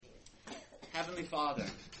Heavenly Father,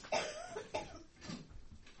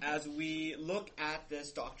 as we look at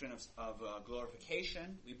this doctrine of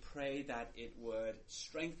glorification, we pray that it would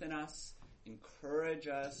strengthen us, encourage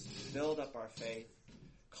us, build up our faith,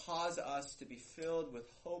 cause us to be filled with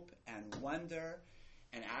hope and wonder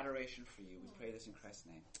and adoration for you. We pray this in Christ's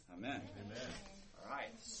name. Amen. Amen. All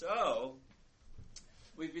right, so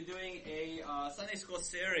we've been doing a Sunday school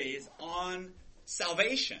series on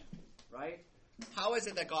salvation, right? How is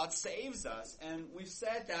it that God saves us? And we've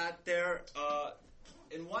said that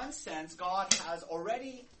in one sense, God has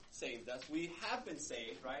already saved us. We have been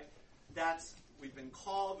saved, right? We've been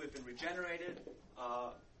called, we've been regenerated,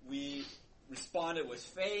 we responded with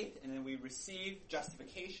faith, and then we received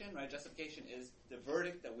justification, right? Justification is the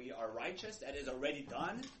verdict that we are righteous. That is already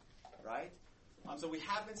done, right? So we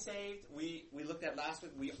have been saved. We looked at last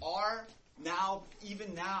week. We are now,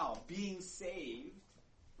 even now, being saved,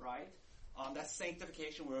 right? That's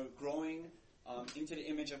sanctification. We're growing into the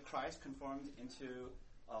image of Christ, conformed into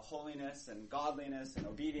holiness and godliness and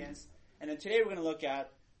obedience. And then today we're going to look at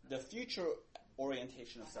the future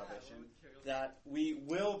orientation of salvation, that we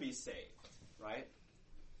will be saved, right?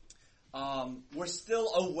 We're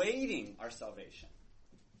still awaiting our salvation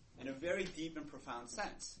in a very deep and profound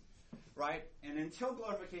sense, right? And until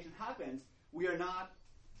glorification happens, we have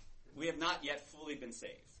not yet fully been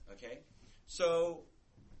saved, okay? So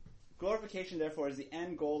glorification, therefore, is the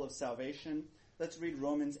end goal of salvation. Let's read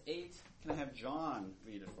Romans 8. Can I have John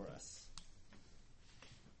read it for us?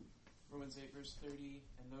 Romans 8, verse 30,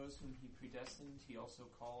 and those whom he predestined, he also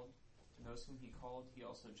called. And those whom he called, he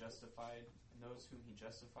also justified. And those whom he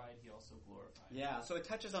justified, he also glorified. Yeah, so it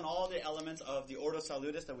touches on all the elements of the Ordo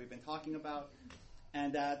Salutis that we've been talking about.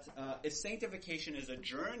 And that if sanctification is a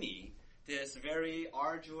journey, this very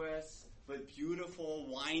arduous but beautiful,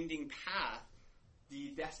 winding path, the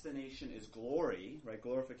destination is glory, right?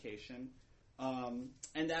 Glorification.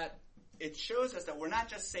 And that it shows us that we're not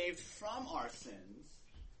just saved from our sins,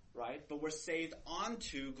 right? But we're saved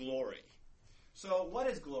onto glory. So what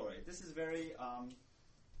is glory? This is a very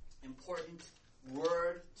important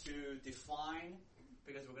word to define,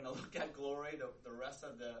 because we're going to look at glory the rest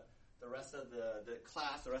of the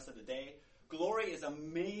class, the rest of the day. Glory is a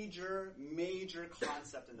major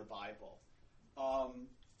concept in the Bible.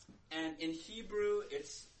 And in Hebrew,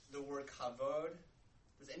 it's the word kavod.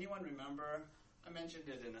 Does anyone remember? I mentioned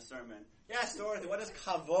it in a sermon. Yes, Dorothy, what does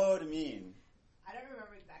kavod mean? I don't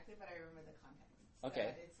remember exactly, but I remember the context.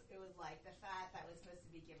 Okay. So it was like the fat that was supposed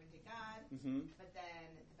to be given to God, but then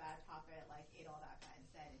the bad prophet ate all that fat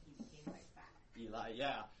instead, and he became fat. Eli,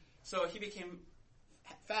 yeah. So he became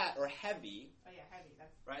fat or heavy. Oh yeah, heavy.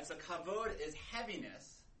 That's right. So kavod is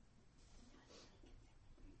heaviness.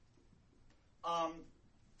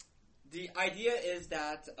 The idea is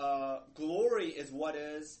that glory is what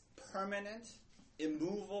is permanent,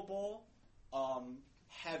 immovable,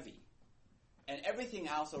 heavy. And everything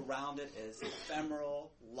else around it is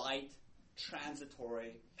ephemeral, light,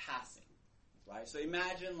 transitory, passing. Right? So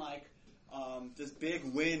imagine this big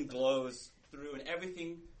wind blows through and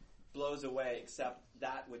everything blows away except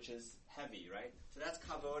that which is heavy, right? So that's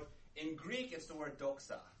kavod. In Greek, it's the word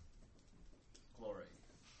doxa, glory.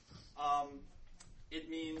 It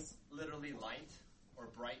means literally light or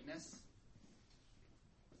brightness,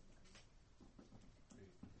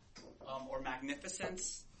 or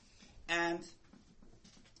magnificence, and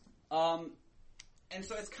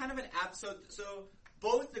so it's kind of an so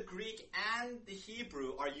both the Greek and the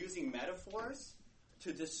Hebrew are using metaphors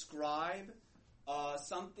to describe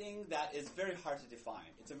something that is very hard to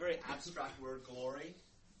define. It's a very abstract word, glory,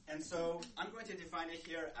 and so I'm going to define it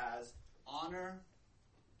here as honor.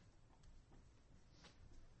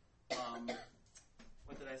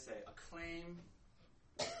 What did I say? Acclaim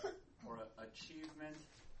or achievement.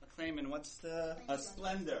 Acclaim, and what's a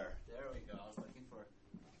splendor? There we go. I was looking for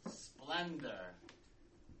splendor.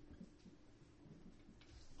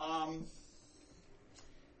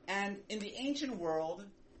 And in the ancient world,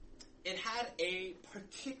 it had a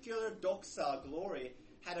particular doxa, glory,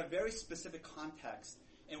 had a very specific context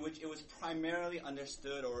in which it was primarily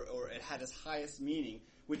understood, or it had its highest meaning,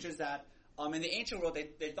 which is that in the ancient world,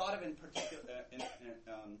 they thought of in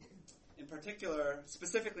particular,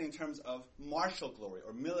 specifically in terms of martial glory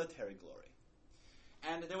or military glory.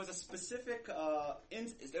 And there was a specific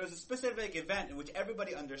event in which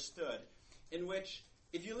everybody understood, in which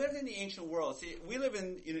if you lived in the ancient world, see, we live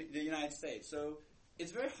in the United States, so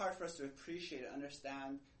it's very hard for us to appreciate and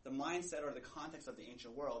understand the mindset or the context of the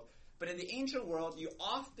ancient world. But in the ancient world, you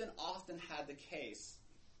often had the case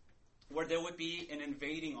where there would be an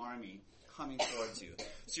invading army coming towards you.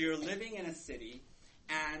 So you're living in a city,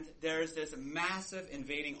 and there's this massive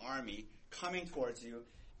invading army coming towards you.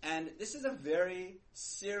 And this is a very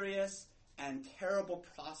serious and terrible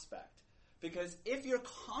prospect. Because if you're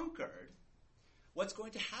conquered, what's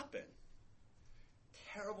going to happen?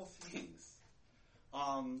 Terrible things.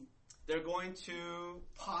 They're going to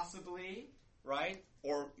possibly, right,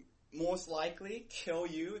 or most likely kill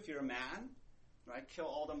you if you're a man, right? Kill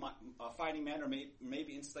all the fighting men, or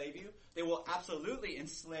maybe enslave you. They will absolutely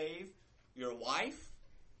enslave your wife,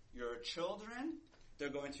 your children. They're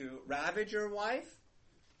going to ravage your wife.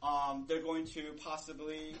 They're going to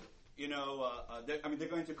possibly, they're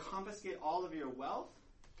going to confiscate all of your wealth.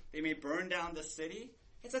 They may burn down the city.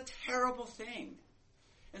 It's a terrible thing.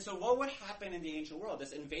 And so what would happen in the ancient world?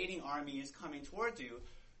 This invading army is coming towards you.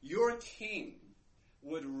 Your king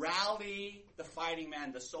would rally the fighting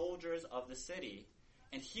men, the soldiers of the city,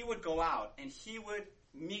 and he would go out and he would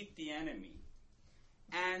meet the enemy.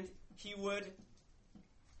 And he would,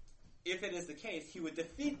 if it is the case, he would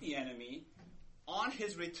defeat the enemy. On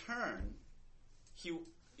his return,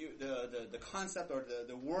 the concept or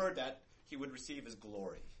the word that he would receive is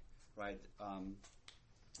glory, right?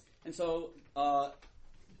 And so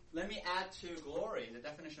let me add to glory, the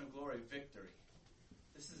definition of glory, victory.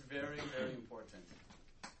 This is very, very important.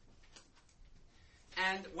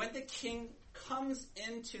 And when the king comes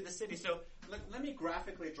into the city, so let me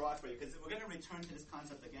graphically draw it for you, because we're going to return to this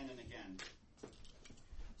concept again and again.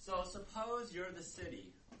 So suppose you're the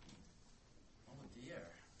city. Oh dear.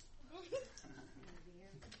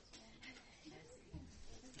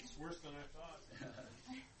 It's worse than I thought.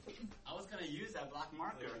 I was going to use that black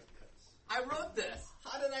marker. I wrote this.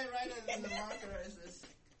 How did I write it in the marker? Is this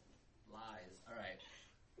lies? All right.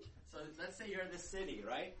 So let's say you're the city,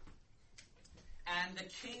 right? And the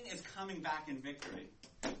king is coming back in victory.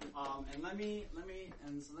 And let me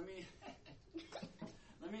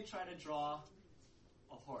try to draw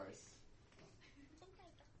a horse.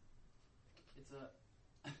 It's a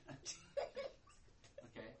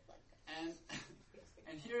okay.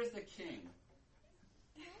 And here's the king.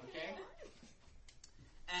 Okay?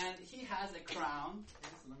 And he has a crown.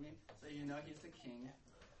 Okay, so you know he's the king.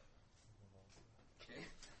 Okay.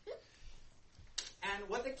 And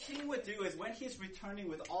what the king would do is when he's returning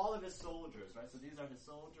with all of his soldiers, right? So these are his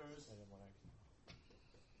soldiers.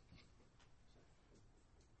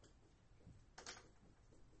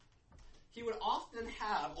 He would often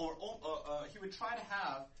have, or he would try to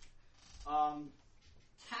have,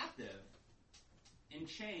 captive in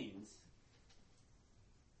chains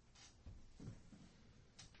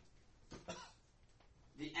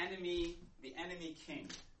the enemy king,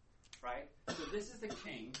 right? So this is the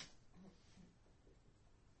king,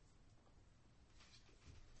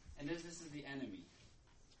 and this is the enemy.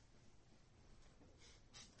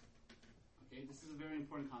 Okay, this is a very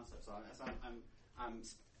important concept. So I'm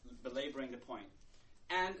belaboring the point.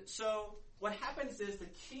 And so what happens is the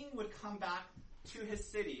king would come back to his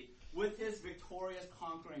city with his victorious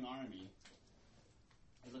conquering army.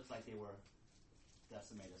 It looks like they were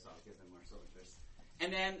decimated, so I'll give them more soldiers.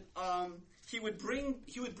 And then he would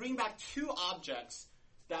bring back two objects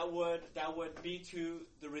that would be to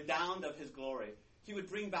the redound of his glory. He would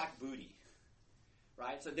bring back booty,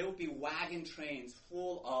 right? So there would be wagon trains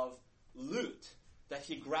full of loot that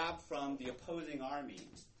he grabbed from the opposing army.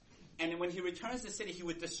 And when he returns to the city, he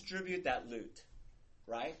would distribute that loot,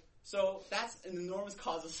 right? So that's an enormous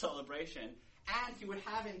cause of celebration. And he would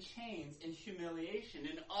have in chains, in humiliation,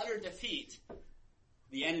 in utter defeat,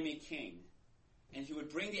 the enemy king. And he would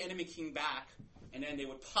bring the enemy king back, and then they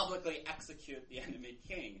would publicly execute the enemy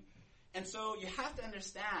king. And so you have to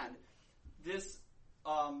understand this.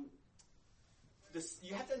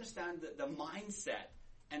 You have to understand the mindset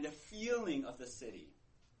and the feeling of the city,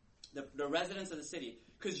 the residents of the city,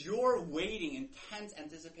 because you're waiting in tense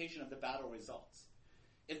anticipation of the battle results.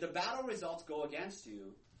 If the battle results go against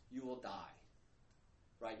you, you will die,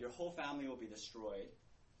 right? Your whole family will be destroyed.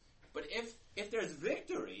 But if there's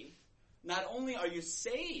victory, not only are you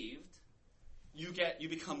saved, you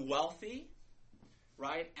become wealthy,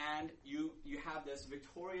 right? And you have this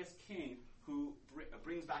victorious king who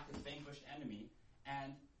brings back his vanquished enemy,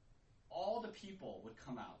 and all the people would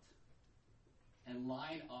come out and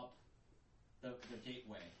line up the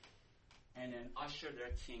gateway and then usher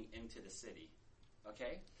their king into the city.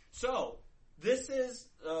 Okay? So this is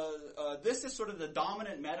sort of the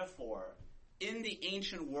dominant metaphor in the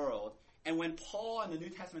ancient world. And when Paul in the New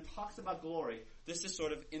Testament talks about glory, this is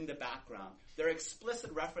sort of in the background. There are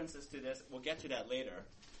explicit references to this. We'll get to that later.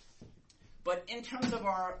 But in terms of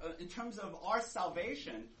our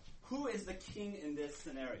salvation, who is the king in this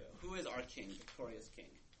scenario? Who is our king, victorious king?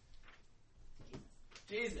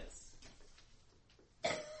 Jesus.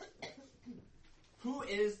 Who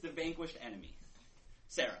is the vanquished enemy?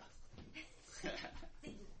 Sarah.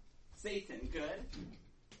 Satan. Good.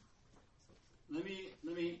 Let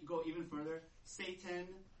me go even further. Satan,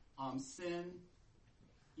 sin,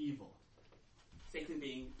 evil. Satan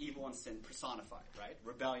being evil and sin personified, right?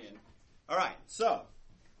 Rebellion. All right, so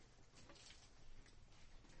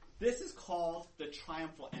this is called the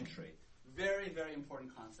triumphal entry. Very, very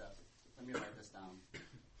important concept. Let me write this down.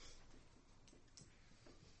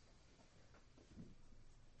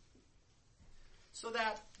 So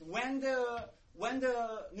that when the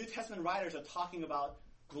New Testament writers are talking about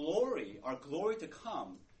glory or glory to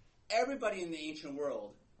come, everybody in the ancient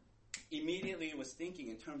world immediately was thinking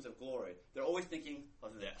in terms of glory. They're always thinking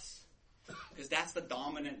of this. Because that's the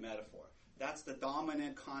dominant metaphor. That's the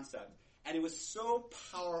dominant concept. And it was so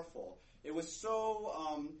powerful. It was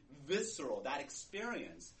so visceral, that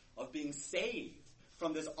experience of being saved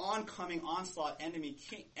from this oncoming onslaught enemy,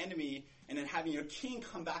 and then having your king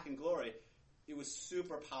come back in glory. It was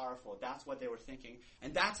super powerful. That's what they were thinking.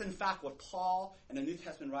 And that's, in fact, what Paul and the New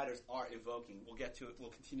Testament writers are evoking. We'll get to it.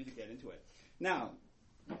 We'll continue to get into it. Now,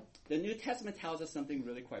 the New Testament tells us something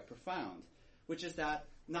really quite profound, which is that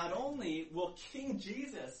not only will King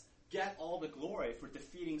Jesus get all the glory for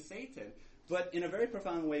defeating Satan, but in a very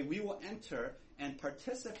profound way, we will enter and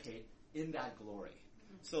participate in that glory.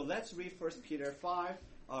 So let's read 1 Peter 5.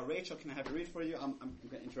 Rachel, can I have a read for you? I'm going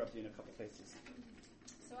to interrupt you in a couple places.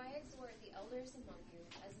 So I exhort the elders among you,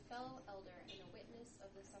 as a fellow elder and a witness of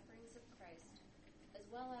the sufferings of Christ, as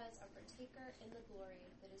well as a partaker in the glory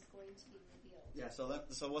that is going to be revealed. Yeah,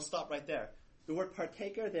 so we'll stop right there. The word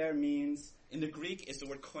partaker there means, in the Greek, is the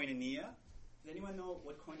word koinonia. Does anyone know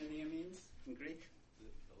what koinonia means in Greek?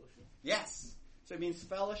 Fellowship? Yes. So it means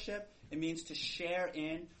fellowship. It means to share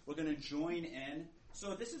in. We're going to join in.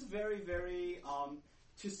 So this is very, very,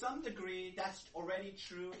 to some degree, that's already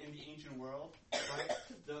true in the ancient world, right?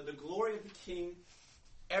 The glory of the king,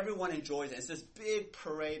 everyone enjoys it. It's this big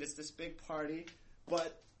parade. It's this big party.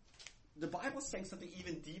 But the Bible's saying something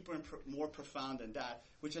even deeper and more profound than that,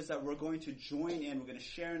 which is that we're going to join in. We're going to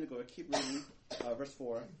share in. We're going to keep reading. Verse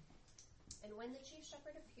 4. And when the chief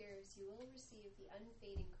shepherd appears, you will receive the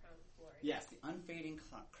unfading crown of glory. Yes, the unfading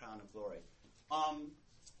crown of glory.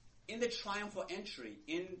 In the triumphal entry,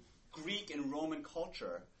 in Greek and Roman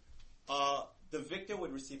culture, the victor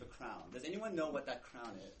would receive a crown. Does anyone know what that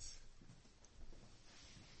crown is?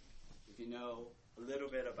 If you know a little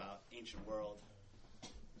bit about ancient world.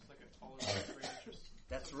 It's like a taller tree.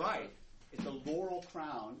 That's right. It's a laurel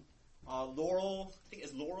crown. Laurel, I think,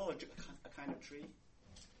 is laurel a kind of tree?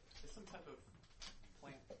 It's some type of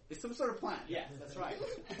plant. It's some sort of plant. Yes, that's right.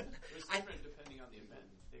 It's different depending on the event.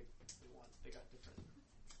 They got different.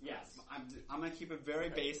 Yes, I'm going to keep it very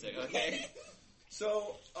basic, okay?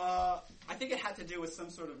 So, I think it had to do with some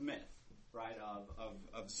sort of myth, right,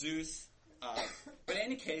 of Zeus. But in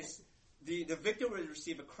any case, the victor would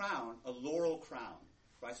receive a crown, a laurel crown,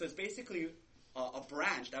 right? So it's basically a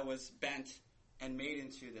branch that was bent and made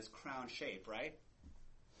into this crown shape, right?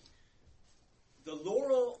 The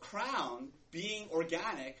laurel crown, being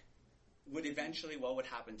organic, would eventually, what would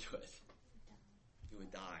happen to it? It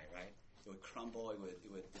would die, right? It would crumble, it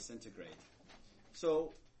would disintegrate.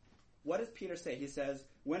 So, what does Peter say? He says,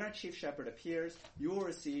 when our chief shepherd appears, you will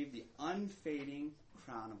receive the unfading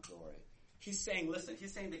crown of glory. He's saying, listen,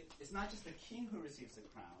 that it's not just the king who receives the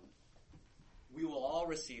crown. We will all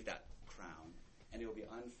receive that crown, and it will be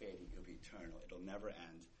unfading, it will be eternal, it'll never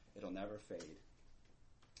end, it'll never fade.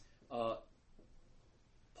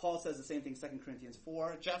 Paul says the same thing, 2 Corinthians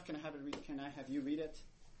 4. Jeff, can I have you read it?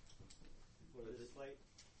 What is this like?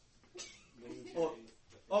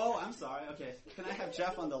 Oh, I'm sorry. Okay. Can I have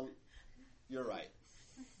Jeff on the... You're right.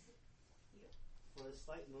 For a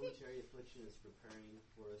slight momentary affliction is preparing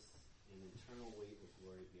for us an eternal weight of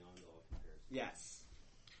glory beyond all comparison. Yes.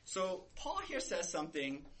 So Paul here says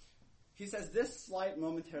something. He says this slight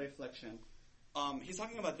momentary affliction. He's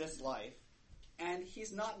talking about this life, and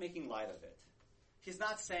he's not making light of it. He's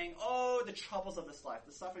not saying, oh, the troubles of this life,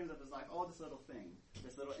 the sufferings of this life, oh, this little thing,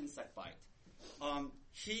 this little insect bite.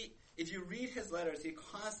 If you read his letters, he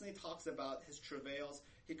constantly talks about his travails.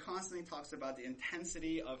 He constantly talks about the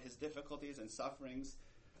intensity of his difficulties and sufferings.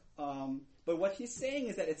 But what he's saying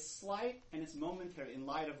is that it's slight and it's momentary in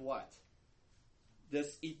light of what?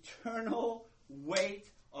 This eternal weight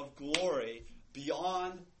of glory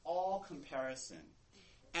beyond all comparison.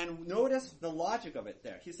 And notice the logic of it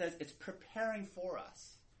there. He says it's preparing for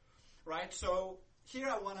us. Right? So here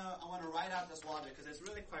I want to write out this logic because it's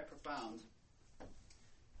really quite profound.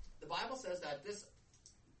 The Bible says that this...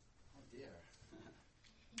 Oh, dear.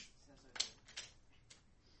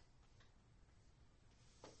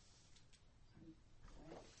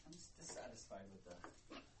 satisfied with the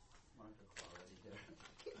marker quality here.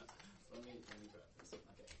 let me grab this.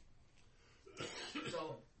 Okay.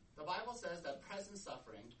 So the Bible says that present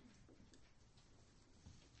suffering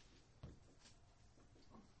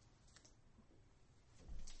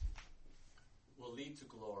will lead to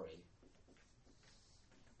glory.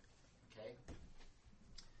 Okay?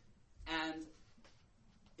 And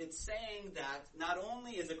it's saying that not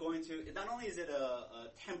only is it a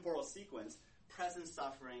temporal sequence, present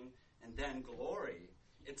suffering and then glory,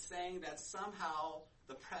 it's saying that somehow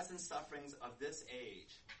the present sufferings of this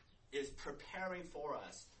age is preparing for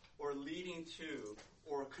us or leading to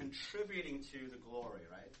or contributing to the glory,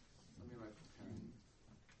 right? Let me write preparing.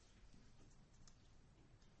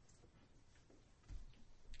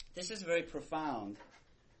 This is very profound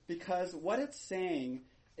because what it's saying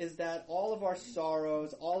is that all of our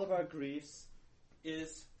sorrows, all of our griefs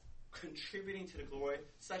is contributing to the glory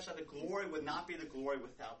such that the glory would not be the glory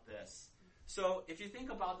without this. So if you think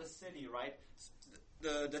about the city, right,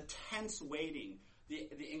 the tense waiting,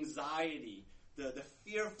 the anxiety, the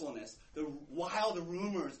fearfulness, the wild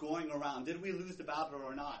rumors going around, did we lose the battle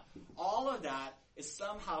or not? All of that is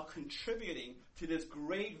somehow contributing to this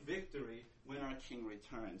great victory when our King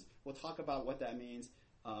returns. We'll talk about what that means,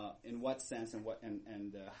 in what sense,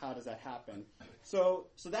 and how does that happen. So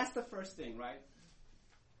that's the first thing, right?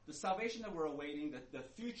 The salvation that we're awaiting, the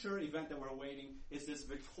future event that we're awaiting, is this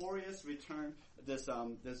victorious return,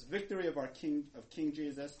 this victory of our King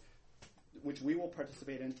Jesus, which we will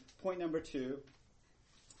participate in. Point number 2,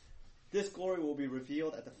 this glory will be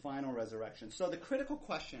revealed at the final resurrection. So the critical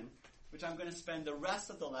question, which I'm going to spend the rest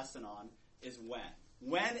of the lesson on, is when.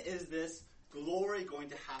 When is this glory going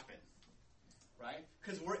to happen? Right?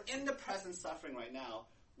 Because we're in the present suffering right now.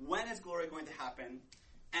 When is glory going to happen?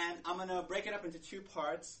 And I'm going to break it up into 2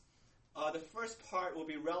 parts. The first part will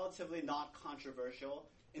be relatively not controversial,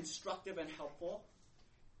 instructive and helpful,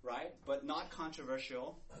 right? But not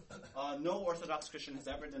controversial. No Orthodox Christian has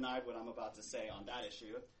ever denied what I'm about to say on that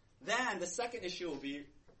issue. Then the second issue will be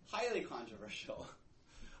highly controversial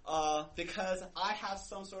because I have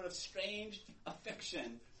some sort of strange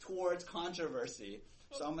affection towards controversy.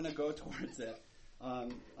 So I'm going to go towards it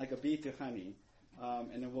like a bee to honey.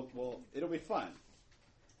 And then it'll be fun.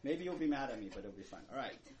 Maybe you'll be mad at me, but it'll be fun. All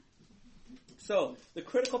right. So the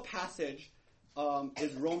critical passage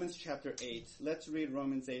is Romans chapter 8. Let's read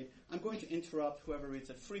Romans 8. I'm going to interrupt whoever reads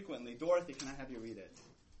it frequently. Dorothy, can I have you read it?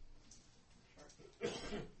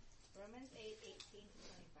 Romans 8:18 to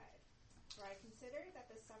 25. For I consider that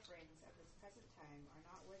the sufferings of this present time are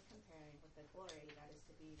not worth comparing with the glory that is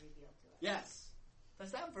to be revealed to us. Yes.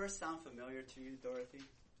 Does that verse sound familiar to you, Dorothy?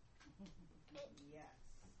 Yes.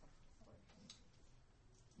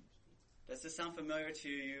 Does this sound familiar to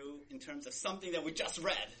you in terms of something that we just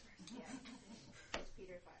read? Yes.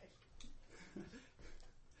 Peter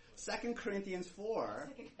 5. 2 Corinthians 4,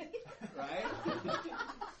 right?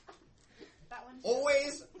 That one.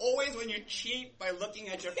 Always when you cheat by looking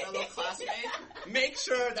at your fellow classmate, make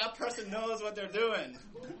sure that person knows what they're doing.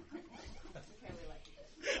 Okay, we like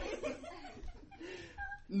it.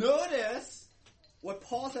 Notice what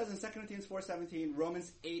Paul says in 2 Corinthians 4:17,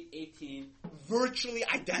 Romans 8:18, virtually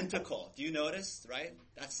identical. Do you notice, right?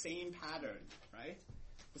 That same pattern, right?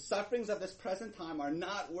 The sufferings of this present time are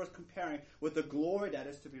not worth comparing with the glory that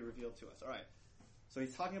is to be revealed to us. All right. So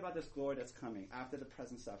he's talking about this glory that's coming after the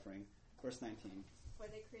present suffering. Verse 19. For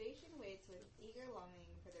the creation waits with eager longing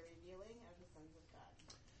for the revealing of the sons of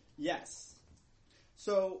God. Yes.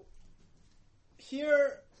 So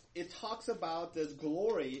here it talks about this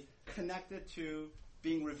glory connected to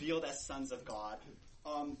being revealed as sons of God.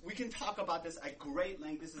 We can talk about this at great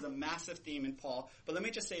length. This is a massive theme in Paul. But let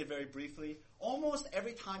me just say it very briefly. Almost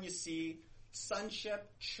every time you see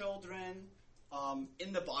sonship, children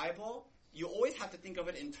in the Bible, you always have to think of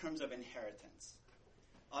it in terms of inheritance.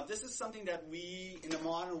 This is something that we in the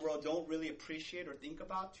modern world don't really appreciate or think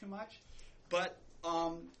about too much. But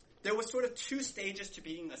there was sort of 2 stages to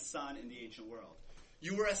being a son in the ancient world.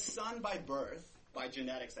 You were a son by birth, by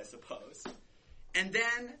genetics, I suppose. And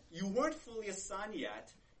then you weren't fully a son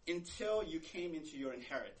yet until you came into your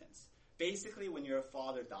inheritance. Basically, when your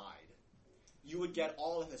father died, you would get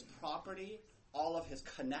all of his property, all of his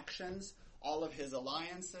connections, all of his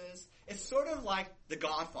alliances. It's sort of like The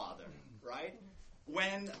Godfather, right?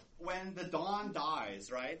 When the Don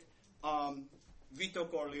dies, right? Vito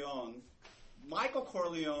Corleone, Michael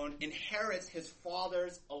Corleone inherits his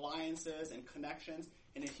father's alliances and connections,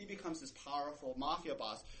 and he becomes this powerful mafia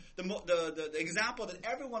boss. The example that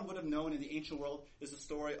everyone would have known in the ancient world is the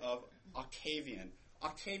story of Octavian.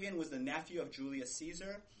 Octavian was the nephew of Julius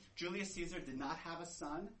Caesar. Julius Caesar did not have a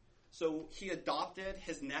son, So he adopted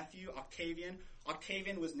his nephew Octavian.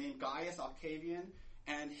 Octavian was named Gaius Octavian,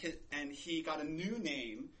 and he got a new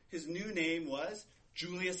name. His new name was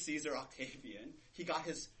Julius Caesar Octavian. He got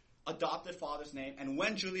his adopted father's name, and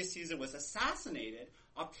when Julius Caesar was assassinated,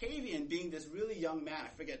 Octavian, being this really young man, I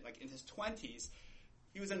forget, like in his 20s,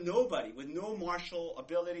 he was a nobody with no martial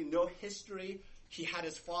ability, no history. He had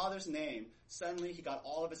his father's name. Suddenly, he got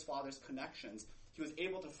all of his father's connections. He was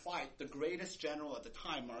able to fight the greatest general at the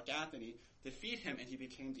time, Mark Antony, defeat him, and he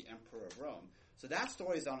became the emperor of Rome. So that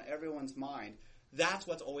story is on everyone's mind. That's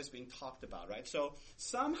what's always being talked about, right? So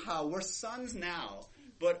somehow we're sons now,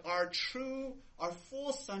 but our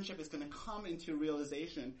full sonship is going to come into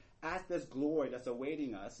realization as this glory that's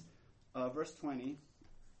awaiting us. Verse 20.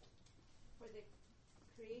 For the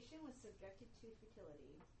creation was subjected to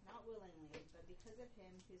futility, not willingly, but because of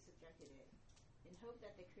him who subjected it, in hope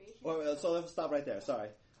that the creation... So let's stop right there. Sorry.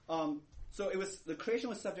 So the creation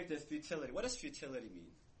was subject to futility. What does futility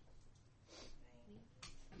mean?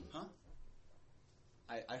 Huh?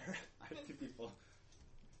 I heard two people.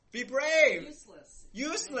 Be brave.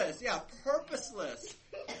 Useless. Yeah. Purposeless.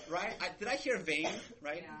 Right? Did I hear vain?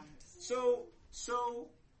 Right? Yeah. So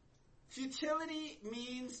futility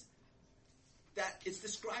means that it's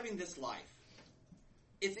describing this life.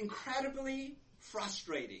 It's incredibly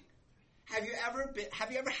frustrating. Have you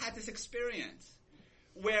ever had this experience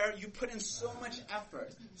where you put in so much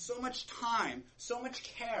effort, so much time, so much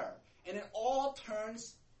care, and it all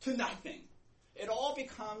turns to nothing? It all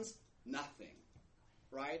becomes nothing,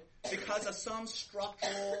 right? Because of some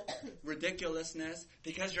structural ridiculousness,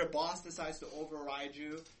 because your boss decides to override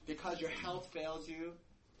you, because your health fails you.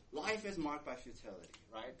 Life is marked by futility,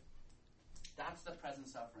 right? That's the present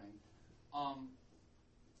suffering.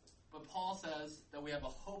 But Paul says that we have a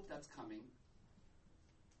hope that's coming.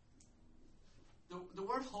 The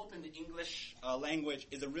word hope in the English language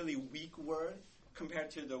is a really weak word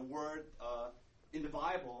compared to the word in the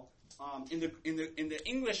Bible. In the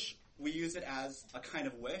English, we use it as a kind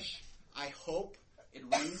of wish. I hope it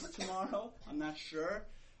rains tomorrow. I'm not sure.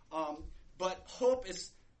 But hope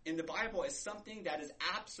is in the Bible is something that is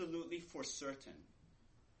absolutely for certain,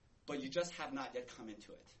 but you just have not yet come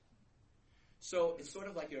into it. So it's sort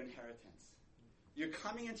of like your inheritance. You're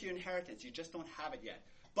coming into your inheritance. You just don't have it yet.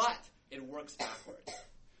 But it works backwards.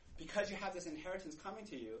 Because you have this inheritance coming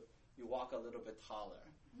to you, you walk a little bit taller.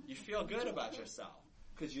 You feel good about yourself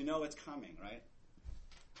because you know it's coming, right?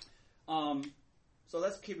 So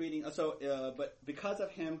let's keep reading. But because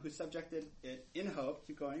of him who subjected it in hope,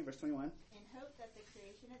 keep going, verse 21. In hope that the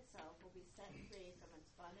creation itself will be set free from its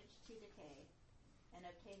bondage to decay and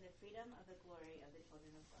obtain the freedom of the glory of the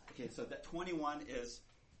children of God. Okay, so that 21 is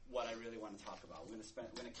what I really want to talk about. We're going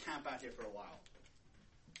to camp out here for a while.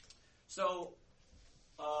 So,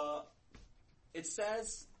 it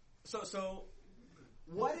says, so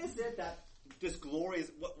what is it that this glory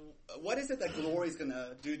is, what is it that glory is going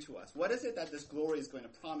to do to us? What is it that this glory is going to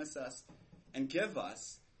promise us and give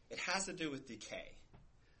us? It has to do with decay.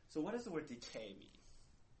 So what does the word decay mean?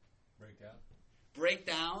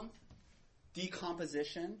 Breakdown,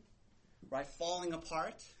 decomposition, right? Falling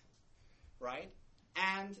apart, right?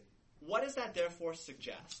 And what does that therefore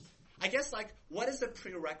suggest? I guess, what is the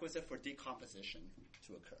prerequisite for decomposition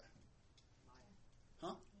to occur?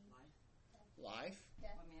 Huh? Life?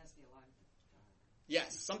 Let me ask you alive.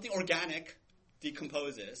 Yes, something organic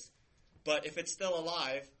decomposes, but if it's still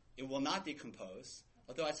alive, it will not decompose.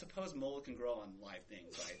 Although I suppose mold can grow on live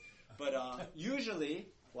things, right? But usually,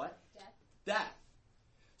 what? Death.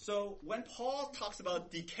 So when Paul talks about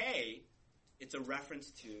decay, it's a reference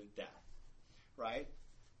to death, right?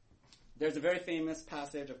 There's a very famous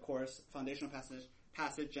passage, of course, foundational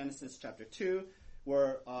passage, Genesis chapter 2,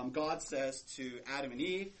 where God says to Adam and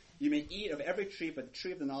Eve, you may eat of every tree, but the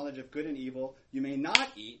tree of the knowledge of good and evil you may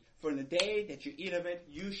not eat, for in the day that you eat of it,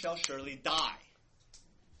 you shall surely die.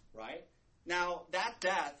 Right? Now, that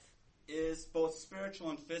death is both spiritual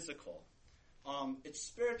and physical. It's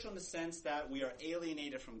spiritual in the sense that we are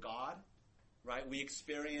alienated from God, right? We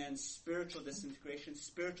experience spiritual disintegration,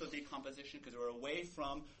 spiritual decomposition, because we're away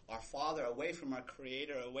from our Father, away from our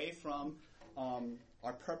Creator, away from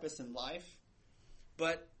our purpose in life.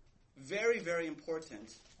 But very, very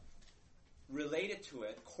important, related to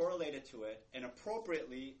it, correlated to it, and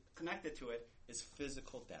appropriately connected to it is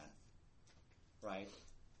physical death, right?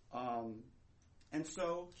 And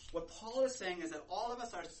so what Paul is saying is that all of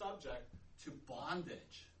us are subject to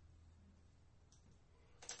bondage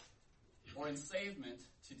or enslavement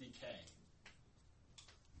to decay.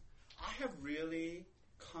 I have really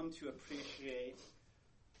come to appreciate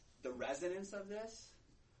the resonance of this.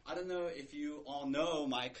 I don't know if you all know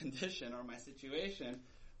my condition or my situation,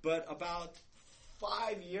 But about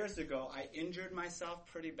 5 years ago, I injured myself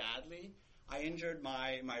pretty badly. I injured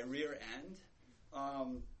my rear end.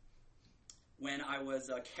 When I was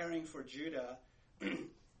caring for Judah,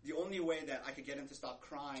 the only way that I could get him to stop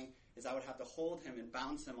crying is I would have to hold him and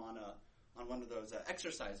bounce him on one of those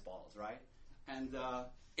exercise balls, right? And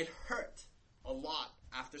it hurt a lot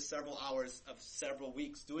after several hours of several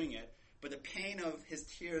weeks doing it, but the pain of his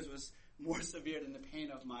tears was more severe than the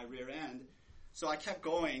pain of my rear end. So I kept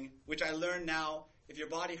going, which I learned now, if your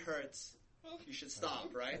body hurts, you should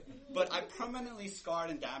stop, right? But I permanently scarred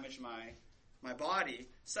and damaged my body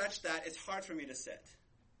such that it's hard for me to sit,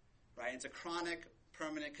 right? It's a chronic,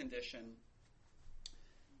 permanent condition.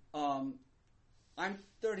 I'm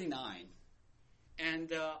 39,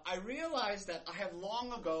 and I realized that I have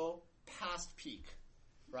long ago passed peak,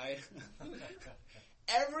 right?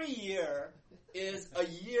 Every year is a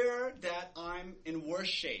year that I'm in worse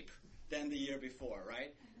shape than the year before,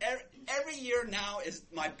 right? Every year now is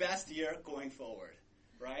my best year going forward,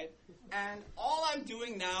 right? And all I'm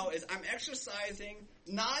doing now is I'm exercising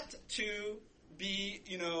not to be,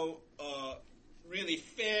 really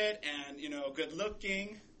fit and, good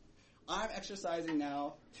looking. I'm exercising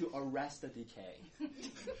now to arrest the decay,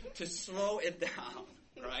 to slow it down,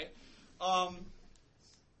 right?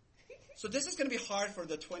 So this is going to be hard for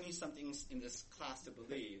the 20-somethings in this class to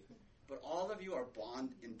believe, but all of you are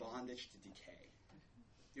in bondage to decay.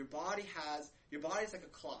 Your body is like a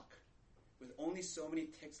clock with only so many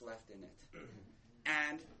ticks left in it.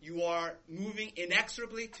 And you are moving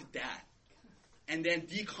inexorably to death, and then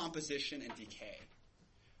decomposition and decay.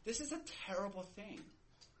 This is a terrible thing.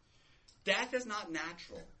 Death is not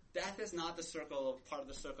natural. Death is not part of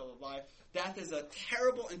the circle of life. Death is a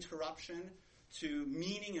terrible interruption to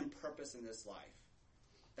meaning and purpose in this life.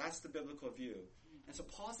 That's the biblical view. And so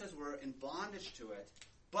Paul says we're in bondage to it,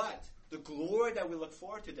 but the glory that we look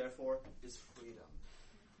forward to, therefore, is freedom.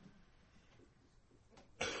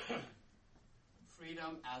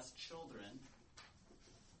 Freedom as children,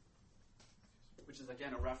 which is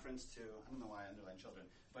again a reference to, I don't know why I underline children,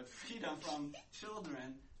 but freedom from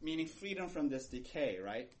children, meaning freedom from this decay,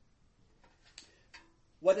 right?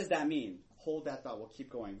 What does that mean? Hold that thought. We'll keep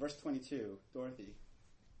going. Verse 22, Dorothy.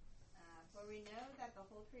 For we know that the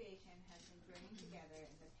whole creation has been groaning together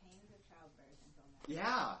in the pains of childbirth until now.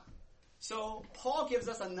 Yeah. So Paul gives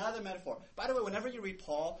us another metaphor. By the way, whenever you read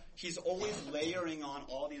Paul, he's always layering on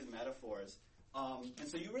all these metaphors. And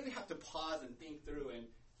so you really have to pause and think through. And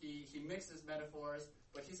he mixes metaphors,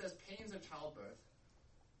 but he says pains of childbirth,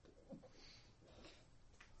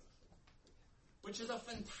 which is a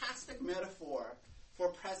fantastic metaphor for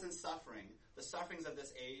present suffering, the sufferings of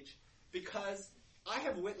this age, because I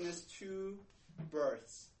have witnessed 2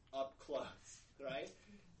 births up close, right?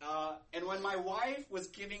 And when my wife was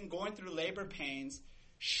going through labor pains,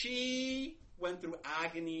 she went through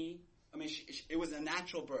agony. I mean, it was a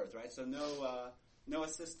natural birth, right? So no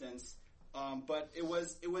assistance, but it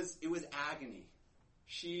was agony.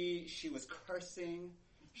 She was cursing.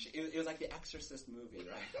 It was like the Exorcist movie,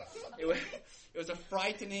 right? It was a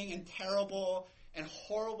frightening and terrible and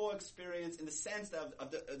horrible experience in the sense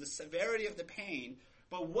of the severity of the pain.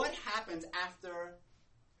 But what happens after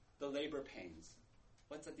the labor pains?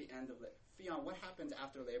 What's at the end of it? Fionn, what happens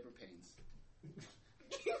after labor pains?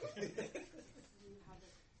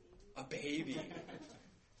 A baby.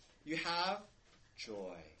 You have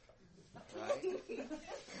joy, right?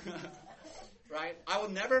 Right? I will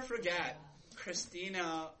never forget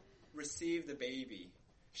Christina received the baby.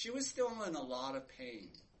 She was still in a lot of pain,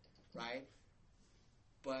 right?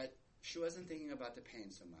 But she wasn't thinking about the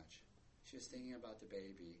pain so much. She was thinking about the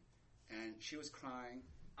baby. And she was crying.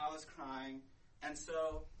 I was crying. And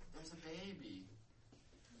so there's a baby.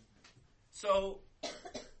 So,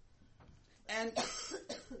 and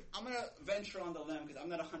I'm going to venture on the limb because I'm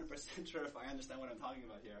not 100% sure if I understand what I'm talking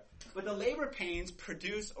about here. But the labor pains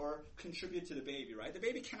produce or contribute to the baby, right? The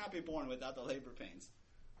baby cannot be born without the labor pains.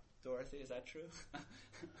 Dorothy, is that true?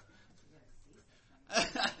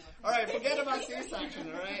 All right, forget about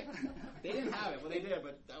C-section, all right? They didn't have it. Well, they did,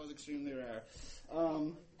 but that was extremely rare.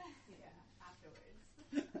 Afterwards.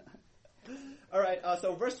 All right,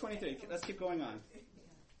 so verse 23. Let's keep going on.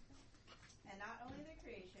 And not only the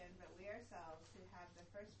creation, but we ourselves, who have the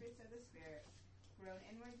first fruits of the Spirit, groan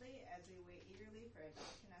inwardly as we wait eagerly for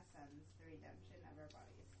adoption as sons, the redemption of our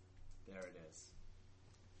bodies. There it is.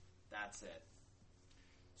 That's it.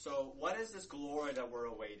 So what is this glory that we're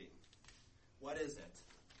awaiting? What is it?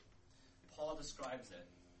 Paul describes it.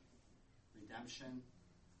 Redemption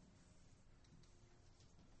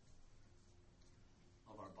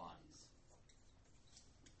of our bodies.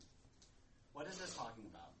 What is this talking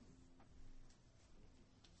about?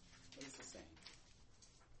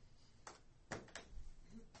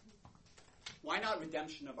 Why not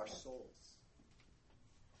redemption of our souls?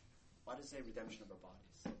 Why does it say redemption of our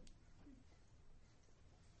bodies?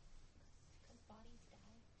 Because bodies die.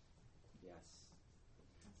 Yes.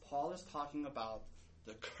 Paul is talking about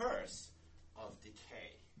the curse of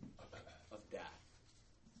decay, of death.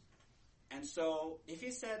 And so, if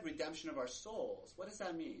he said redemption of our souls, what does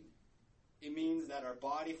that mean? It means that our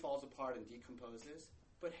body falls apart and decomposes,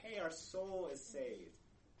 but hey, our soul is saved.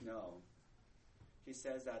 No. He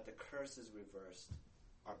says that the curse is reversed.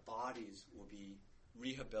 Our bodies will be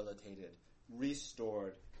rehabilitated,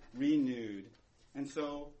 restored, renewed. And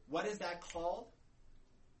so, what is that called?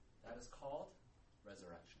 That is called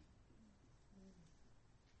resurrection.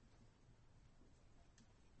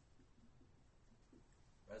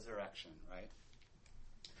 Resurrection, right?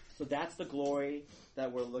 So that's the glory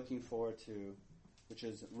that we're looking forward to, which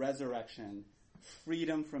is resurrection,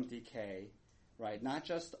 freedom from decay, right? Not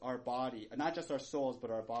just our body, not just our souls, but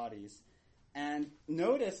our bodies. And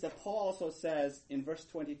notice that Paul also says in verse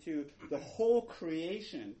 22, the whole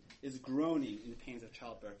creation is groaning in the pains of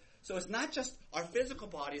childbirth. So it's not just our physical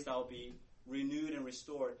bodies that will be renewed and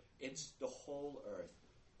restored, it's the whole earth,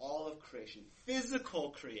 all of creation, physical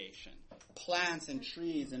creation, plants and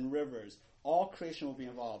trees and rivers, all creation will be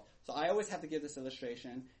involved. So I always have to give this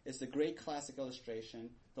illustration. It's the great classic illustration,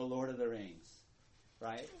 The Lord of the Rings,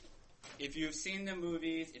 right? If you've seen the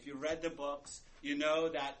movies, if you read the books, you know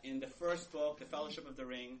that in the first book, The Fellowship of the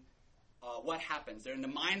Ring, what happens? They're in the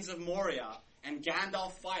mines of Moria, and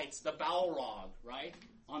Gandalf fights the Balrog, right,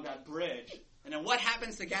 on that bridge. And then what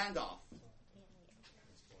happens to Gandalf?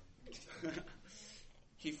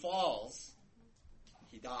 He falls.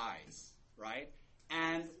 He dies, right?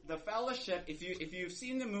 And the Fellowship, if you've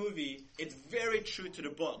seen the movie, it's very true to the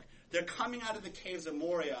book. They're coming out of the caves of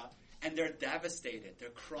Moria, and they're devastated. They're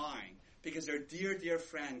crying because their dear, dear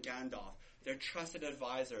friend Gandalf, their trusted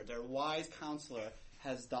advisor, their wise counselor,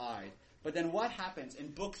 has died. But then what happens? In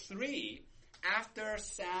Book 3, after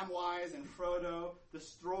Samwise and Frodo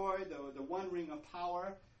destroy the One Ring of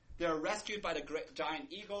Power, they're rescued by the great giant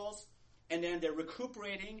eagles, and then they're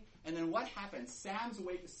recuperating, and then what happens?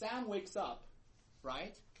 Sam wakes up,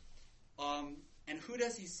 right? And who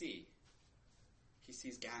does he see? He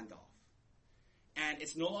sees Gandalf. And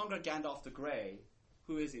it's no longer Gandalf the Grey.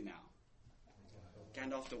 Who is he now?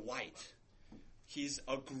 Gandalf the White. He's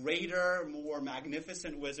a greater, more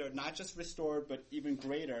magnificent wizard, not just restored, but even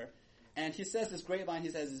greater. And he says this great line, he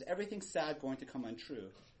says, is everything sad going to come untrue?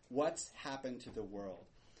 What's happened to the world?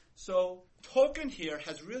 So Tolkien here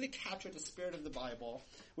has really captured the spirit of the Bible,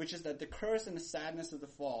 which is that the curse and the sadness of the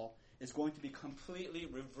fall is going to be completely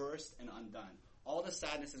reversed and undone. All the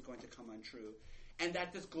sadness is going to come untrue. And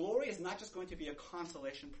that this glory is not just going to be a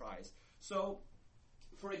consolation prize. So,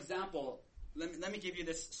 for example, let me give you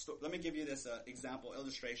this example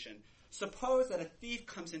illustration. Suppose that a thief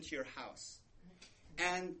comes into your house,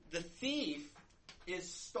 and the thief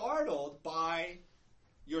is startled by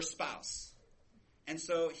your spouse, and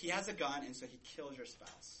so he has a gun, and so he kills your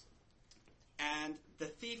spouse. And the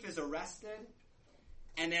thief is arrested,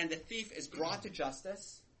 and then the thief is brought to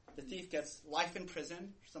justice. The thief gets life in prison,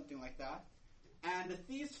 or something like that. And the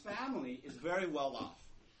thief's family is very well off.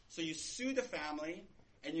 So you sue the family,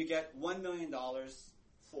 and you get $1 million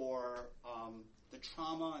for the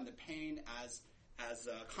trauma and the pain as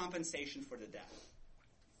compensation for the death.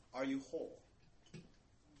 Are you whole?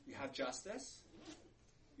 You have justice.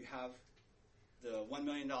 You have the $1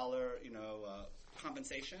 million,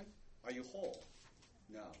 compensation. Are you whole?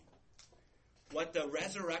 No. What the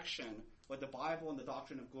resurrection, what the Bible and the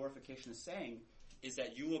doctrine of glorification is saying is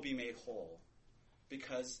that you will be made whole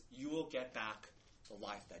because you will get back the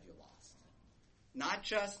life that you lost. Not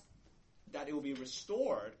just that it will be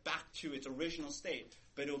restored back to its original state,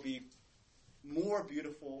 but it will be more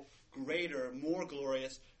beautiful, greater, more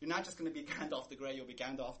glorious. You're not just going to be Gandalf the Grey, you'll be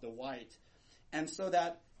Gandalf the White. And so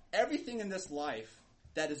that everything in this life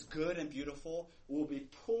that is good and beautiful will be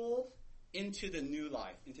pulled into the new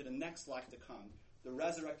life, into the next life to come, the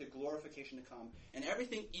resurrected glorification to come, and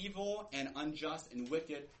everything evil and unjust and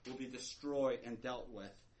wicked will be destroyed and dealt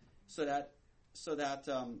with, so that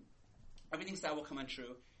everything sad will come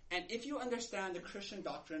untrue. And if you understand the Christian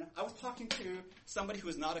doctrine, I was talking to somebody who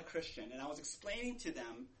is not a Christian, and I was explaining to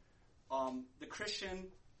them the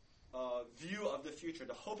Christian view of the future,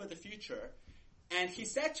 the hope of the future, and he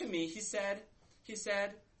said to me, he said,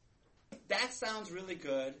 that sounds really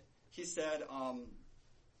good. He said,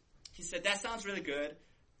 that sounds really good,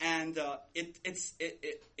 and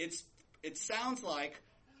it sounds like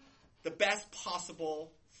the best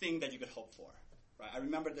possible thing that you could hope for. Right? I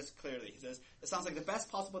remember this clearly. He says, it sounds like the best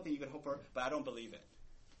possible thing you could hope for, but I don't believe it.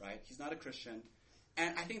 Right? He's not a Christian.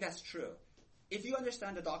 And I think that's true. if you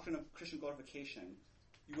understand the doctrine of Christian glorification,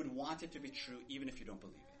 you would want it to be true even if you don't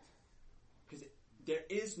believe it. Because there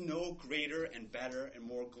is no greater and better and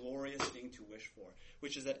more glorious thing to wish for,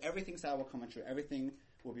 which is that everything sad will come untrue, everything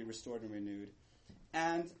will be restored and renewed.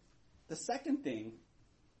 And the second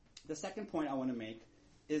point I want to make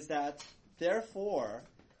is that, therefore,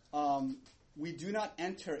 we do not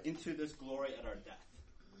enter into this glory at our death.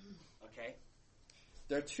 Okay?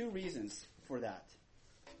 There are two reasons for that.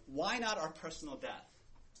 Why not our personal death?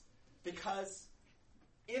 Because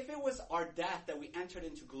if it was our death that we entered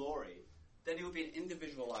into glory, then it would be an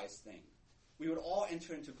individualized thing. We would all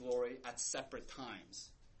enter into glory at separate times,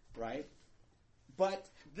 right? But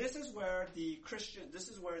this is where the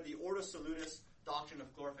Ordo Salutis doctrine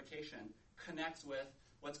of glorification connects with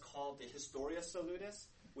what's called the Historia Salutis,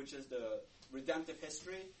 which is the redemptive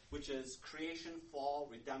history, which is creation, fall,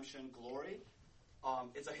 redemption, glory.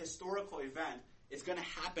 It's a historical event. It's going to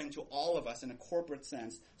happen to all of us in a corporate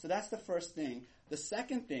sense. So that's the first thing. The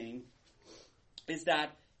second thing is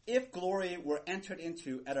that if glory were entered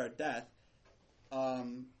into at our death,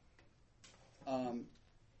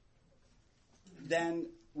 then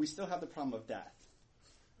we still have the problem of death.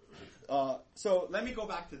 So let me go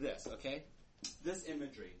back to this, okay? This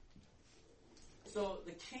imagery. So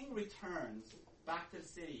the king returns back to the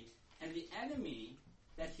city, and the enemy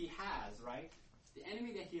that he has, right? The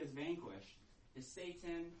enemy that he has vanquished is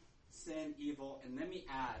Satan, sin, evil, and let me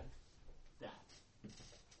add death.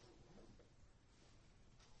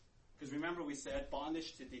 Because remember we said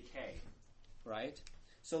bondage to decay, right?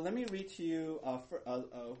 So let me read to you,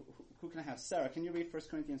 who can I have? Sarah, can you read 1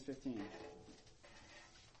 Corinthians 15?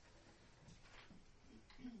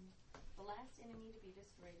 The last enemy to be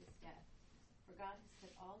destroyed is death, for God has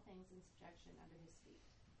put all things in subjection under his feet.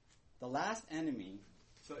 The last enemy,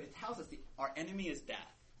 so it tells us our enemy is death.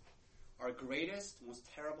 Our greatest, most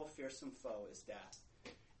terrible, fearsome foe is death.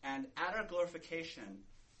 And at our glorification,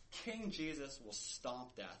 King Jesus will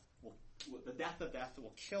stomp death. The death of death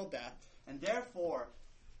will kill death. And therefore,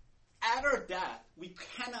 at our death, we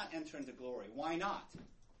cannot enter into glory. Why not?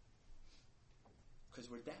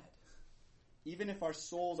 Because we're dead. Even if our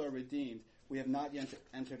souls are redeemed, we have not yet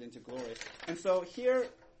entered into glory. And so here,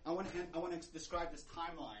 I want to describe this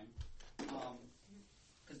timeline,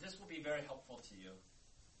 because this will be very helpful to you.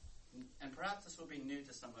 And perhaps this will be new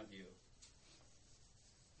to some of you.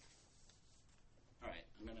 All right,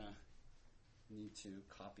 I'm going to need to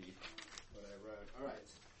copy what I wrote. All right.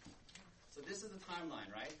 So this is the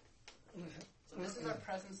timeline, right? So this is our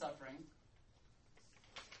present suffering.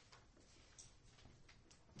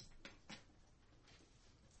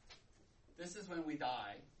 This is when we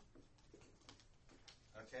die.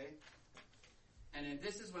 Okay? And then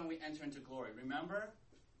this is when we enter into glory. Remember,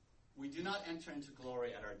 we do not enter into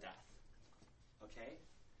glory at our death. Okay?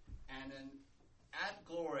 And then at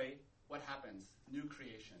glory, what happens? New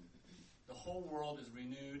creation. The whole world is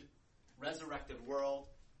renewed, resurrected world.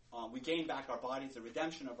 We gain back our bodies, the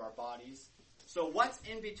redemption of our bodies. So what's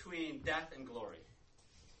in between death and glory?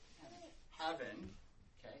 Heaven.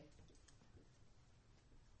 Okay?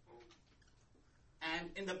 And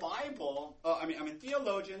in the Bible,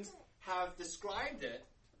 theologians have described it,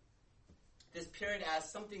 this period,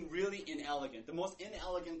 as something really inelegant. The most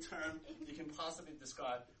inelegant term you can possibly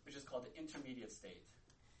describe, which is called the intermediate state.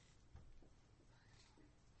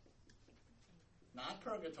 Not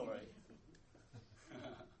purgatory.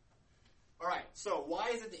 All right, so why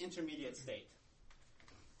is it the intermediate state?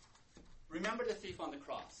 Remember the thief on the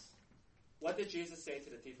cross. What did Jesus say to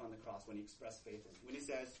the thief on the cross when he expressed faith in him? When he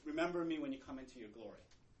says, remember me when you come into your glory.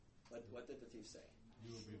 What did the thief say?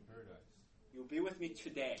 You will be in paradise. You'll be with me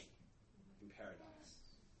today in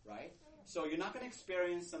paradise. Right? So you're not going to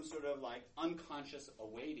experience some sort of like unconscious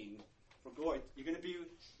awaiting for glory. You're going to be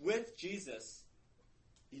with Jesus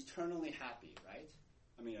eternally happy, right?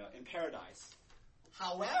 In paradise.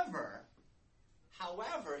 However,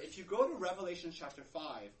 if you go to Revelation chapter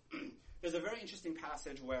 5, there's a very interesting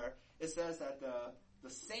passage where it says that the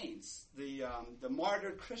saints, the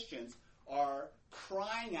martyred Christians, are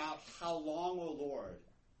crying out, "How long, O Lord,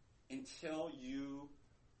 until you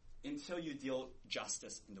deal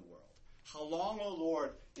justice in the world? How long, O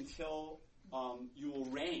Lord, until you will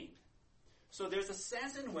reign?" So there's a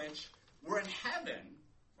sense in which we're in heaven,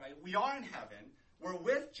 right? We are in heaven. We're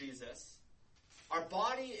with Jesus. Our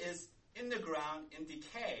body is in the ground in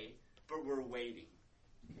decay, but we're waiting.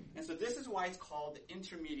 And so this is why it's called the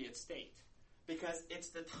intermediate state, because it's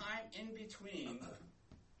the time in between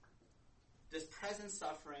this present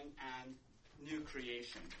suffering and new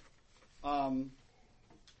creation.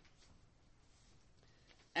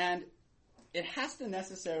 And it has to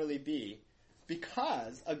necessarily be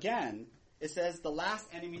because, again, it says the last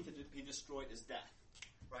enemy to be destroyed is death,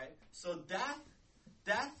 right? So death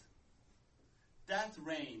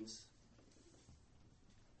reigns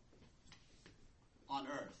on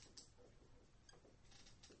earth,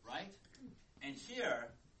 right? And here,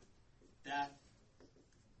 death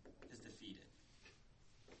is defeated.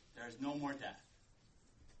 There is no more death.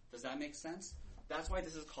 Does that make sense? That's why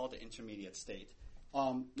this is called the intermediate state.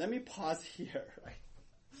 Let me pause here, right?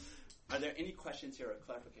 Are there any questions here or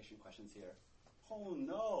clarification questions here? Oh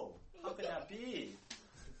no, how could that be?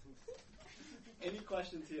 Any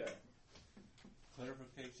questions here?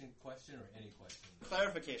 Clarification question or any question?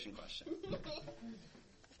 Clarification question.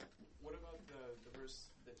 What about the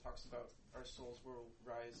verse that talks about our souls will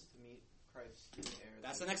rise to meet Christ in the air?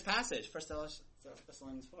 That's the next passage, 1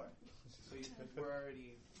 Thessalonians 4. So we're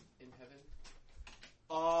already in heaven?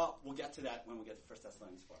 We'll get to that when we get to 1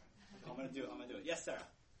 Thessalonians 4. I'm gonna do it. Yes, Sarah.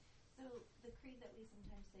 So the creed that we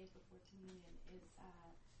sometimes say before communion is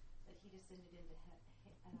that he descended into hell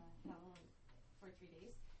for 3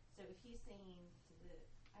 days. So if he's saying to the,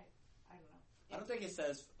 I don't know. I don't think it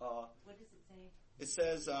says. What does it say? It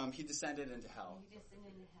says he descended into hell. He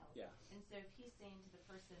descended into hell. Yeah. And so if he's saying to the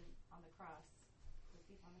person on the cross, the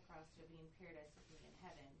thief on the cross, to be in paradise with me in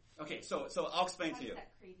heaven. Okay, so I'll explain to you. How does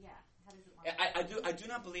that creed? Yeah. How does it line up? I do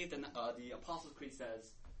not believe that the Apostles' Creed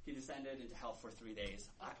says he descended into hell for 3 days.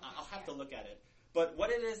 I'll have to look at it. But what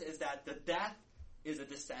it is that the death is a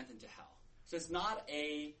descent into hell. So it's not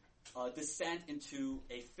a descent into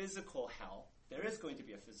a physical hell. There is going to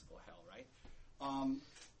be a physical hell, right?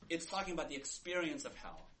 It's talking about the experience of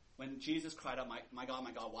hell. When Jesus cried out, my God,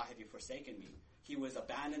 why have you forsaken me? He was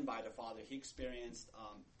abandoned by the Father. He experienced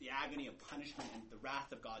the agony of punishment and the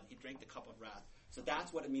wrath of God. He drank the cup of wrath. So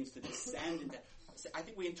that's what it means to descend into. I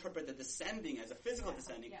think we interpret the descending as a physical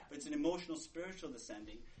descending, but it's an emotional, spiritual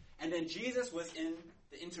descending. And then Jesus was in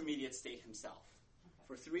the intermediate state himself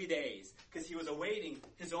for 3 days because he was awaiting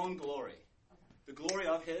his own glory, the glory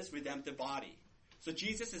of his redemptive body. So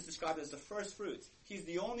Jesus is described as the first fruits. He's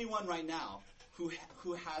the only one right now who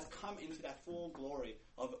has come into that full glory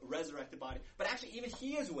of resurrected body. But actually, even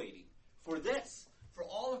he is waiting for this, for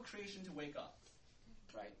all of creation to wake up.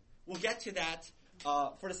 Right? We'll get to that.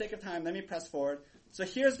 For the sake of time, let me press forward. So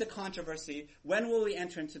here's the controversy. When will we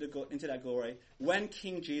enter into that glory? When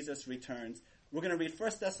King Jesus returns? We're going to read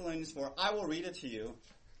 1 Thessalonians 4. I will read it to you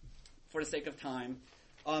for the sake of time.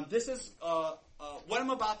 This is what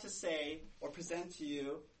I'm about to say or present to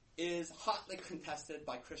you is hotly contested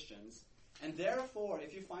by Christians. And therefore,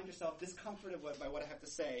 if you find yourself discomforted by what I have to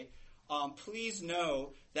say, please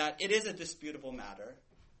know that it is a disputable matter.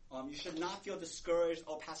 You should not feel discouraged.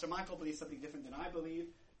 Oh, Pastor Michael believes something different than I believe.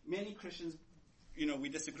 Many Christians, we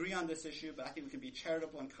disagree on this issue, but I think we can be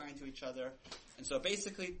charitable and kind to each other. And so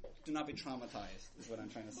basically, do not be traumatized, is what I'm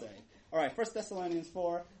trying to say. All right, 1 Thessalonians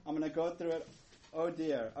 4. I'm going to go through it. Oh,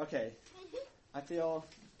 dear. Okay. I feel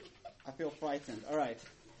frightened. All right.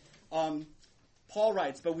 Paul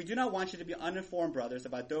writes, "But we do not want you to be uninformed, brothers,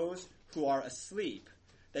 about those who are asleep,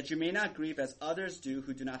 that you may not grieve as others do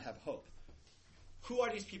who do not have hope." Who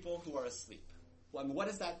are these people who are asleep? Well, what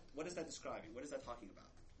is that describing? What is that talking about?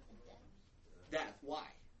 Death. Why?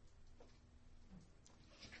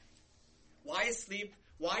 Why is sleep?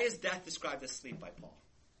 Why is death described as sleep by Paul?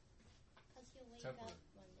 Because you wake Temporary. up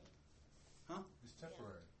one day. Huh? It's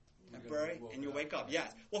temporary. Temporary, and you wake up.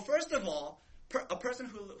 Yes. Well, first of all, a person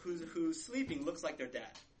who's sleeping looks like they're dead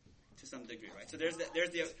to some degree, right? So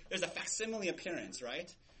there's a facsimile appearance,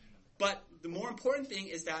 right? But the more important thing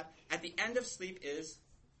is that at the end of sleep is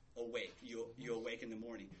awake. You awake in the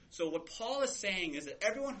morning. So what Paul is saying is that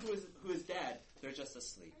everyone who is dead, they're just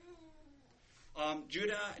asleep.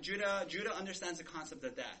 Judah understands the concept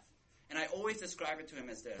of death, and I always describe it to him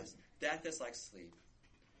as this: death is like sleep,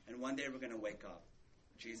 and one day we're going to wake up.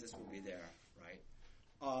 Jesus will be there, right?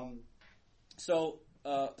 So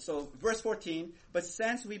verse 14. But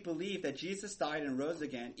since we believe that Jesus died and rose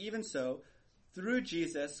again, even so, through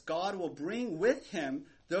Jesus, God will bring with him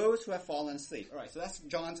those who have fallen asleep. All right, so that's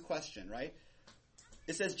John's question, right?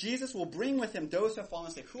 It says Jesus will bring with him those who have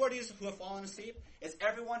fallen asleep. Who are these who have fallen asleep? It's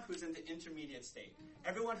everyone who's in the intermediate state.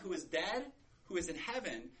 Everyone who is dead, who is in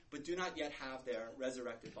heaven, but do not yet have their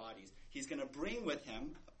resurrected bodies. He's going to bring with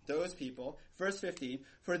him those people. Verse 15,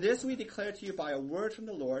 "For this we declare to you by a word from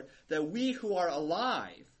the Lord, that we who are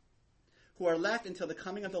alive, who are left until the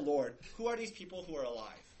coming of the Lord." Who are these people who are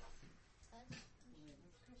alive?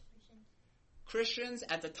 Christians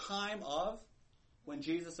at the time of when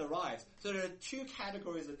Jesus arrives. So there are two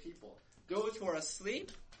categories of people: those who are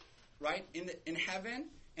asleep, right, in heaven,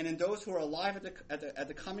 and then those who are alive at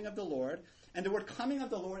the coming of the Lord. And the word "coming of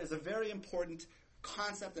the Lord" is a very important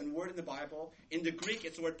concept and word in the Bible. In the Greek,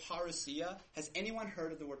 it's the word parousia. Has anyone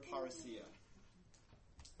heard of the word parousia?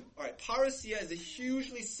 All right, parousia is a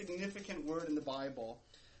hugely significant word in the Bible.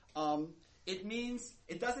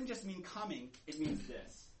 It doesn't just mean coming, it means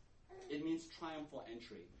this. It means triumphal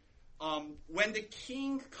entry. When the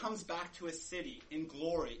king comes back to a city in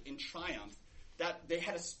glory, in triumph, that they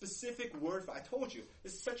had a specific word for. I told you,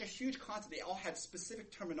 this is such a huge concept. They all had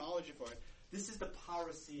specific terminology for it. This is the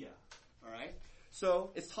parousia. All right? So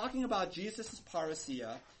it's talking about Jesus'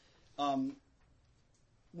 parousia.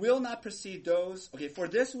 Will not precede those. Okay, for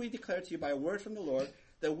this we declare to you by a word from the Lord,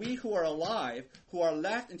 that we who are alive, who are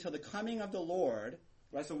left until the coming of the Lord,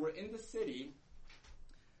 right? So we're in the city,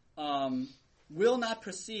 will not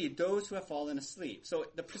precede those who have fallen asleep. So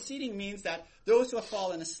the preceding means that those who have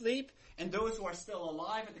fallen asleep and those who are still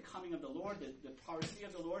alive at the coming of the Lord, the parousia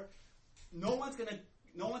of the Lord, no one's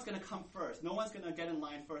gonna come first. No one's gonna get in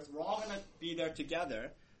line first. We're all gonna be there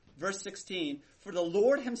together. Verse 16, for the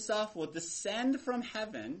Lord himself will descend from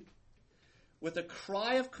heaven with a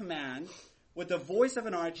cry of command, with the voice of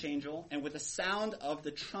an archangel, and with the sound of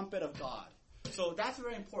the trumpet of God. So that's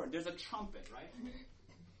very important. There's a trumpet, right?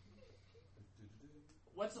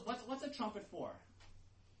 What's a trumpet for?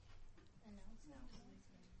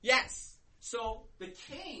 Yes. So the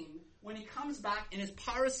king, when he comes back in his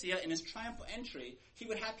parousia, in his triumphal entry, he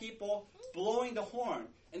would have people blowing the horn.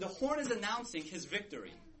 And the horn is announcing his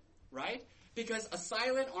victory, right? Because a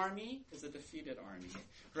silent army is a defeated army,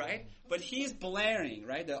 right? But he's blaring,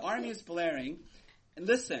 right? The army is blaring. And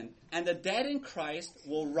listen, and the dead in Christ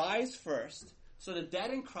will rise first. So the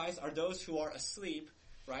dead in Christ are those who are asleep,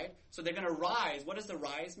 right? So they're going to rise. What does the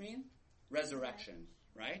rise mean? Resurrection,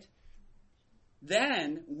 right?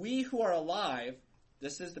 Then we who are alive,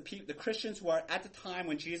 this is the Christians who are at the time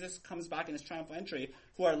when Jesus comes back in his triumphal entry,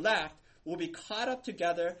 who are left, will be caught up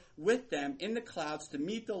together with them in the clouds to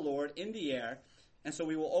meet the Lord in the air, and so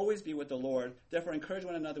we will always be with the Lord. Therefore, encourage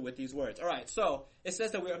one another with these words. All right, so it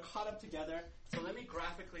says that we are caught up together. So let me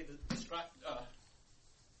graphically describe. All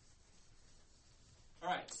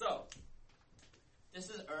right, so this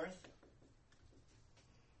is earth.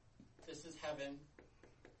 This is heaven.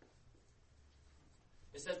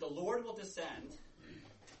 It says the Lord will descend,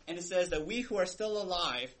 and it says that we who are still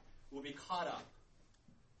alive will be caught up.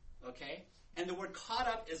 Okay? And the word caught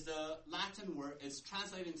up is the Latin word, is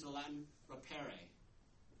translated into the Latin rapere.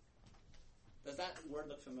 Does that word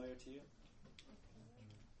look familiar to you?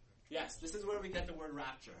 Yes, this is where we get the word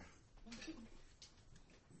rapture.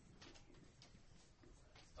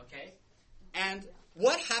 Okay? And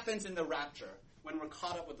what happens in the rapture when we're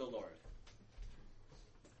caught up with the Lord?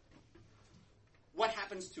 What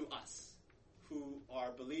happens to us who are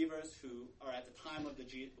believers, who are at the time of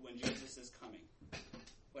when Jesus is coming?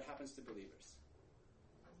 What happens to believers?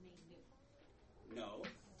 No.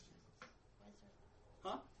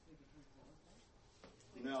 Huh?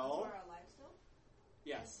 No.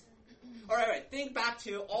 Yes. All right. Think back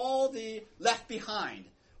to all the Left Behind.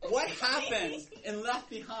 What happens in Left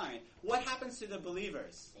Behind? What happens to the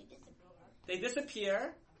believers? They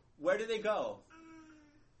disappear. Where do they go?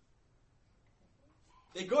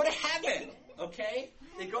 They go to heaven. Okay?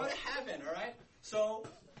 They go to heaven. All right? So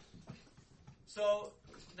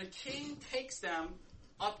the king takes them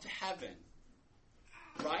up to heaven,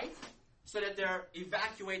 right? So that they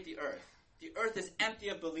evacuate the earth. The earth is empty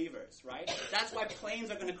of believers, right? That's why planes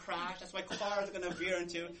are going to crash. That's why cars are going to veer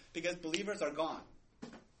into, because believers are gone,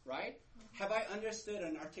 right? Have I understood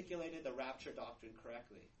and articulated the rapture doctrine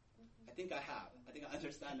correctly? I think I have. I think I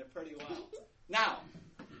understand it pretty well. Now,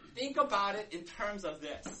 think about it in terms of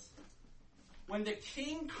this. When the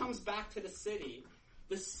king comes back to the city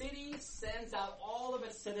sends out all of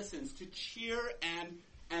its citizens to cheer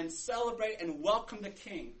and celebrate and welcome the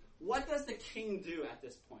king. What does the king do at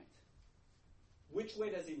this point? Which way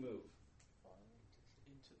does he move?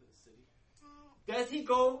 Into the city.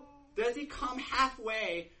 Does he come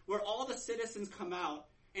halfway where all the citizens come out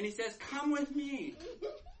and he says, come with me,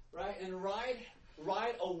 right? And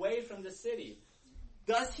ride away from the city.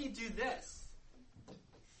 Does he do this?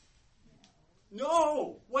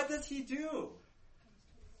 No! What does he do?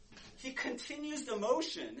 He continues the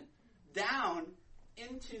motion down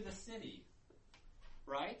into the city,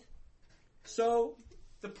 right? So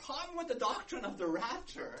the problem with the doctrine of the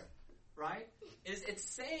rapture, right, is it's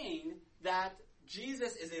saying that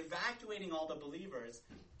Jesus is evacuating all the believers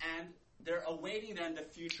and they're awaiting them the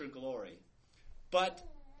future glory. But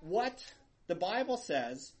what the Bible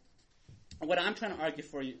says, what I'm trying to argue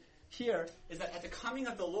for you here, is that at the coming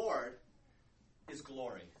of the Lord is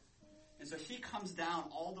glory. And so he comes down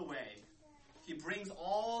all the way. He brings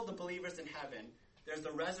all the believers in heaven. There's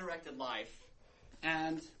the resurrected life.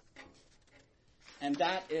 And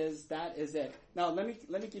that is it. Now let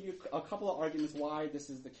me give you a couple of arguments why this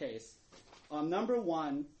is the case. Number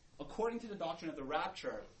one, according to the doctrine of the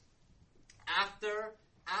rapture,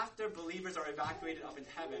 after believers are evacuated up into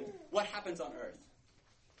heaven, what happens on earth?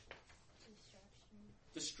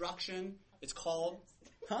 Destruction. It's called,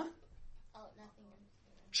 Oh, nothing.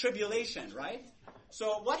 tribulation, right?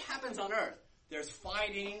 So what happens on earth? There's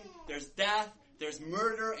fighting, there's death, there's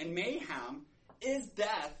murder and mayhem. Is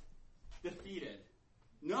death defeated?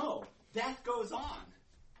 No. Death goes on.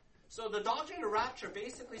 So the doctrine of the rapture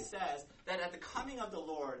basically says that at the coming of the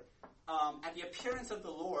Lord, at the appearance of the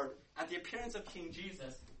Lord, at the appearance of King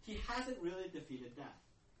Jesus, he hasn't really defeated death.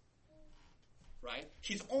 Right?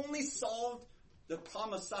 He's only solved the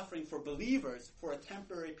problem of suffering for believers for a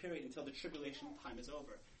temporary period until the tribulation time is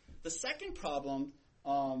over. The second problem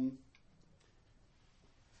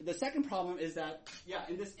is that,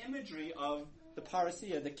 in this imagery of the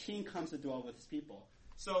parousia, the king comes to dwell with his people.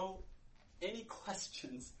 So, any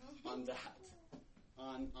questions on that?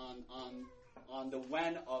 On the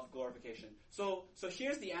when of glorification? So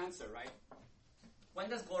here's the answer, right? When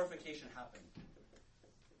does glorification happen?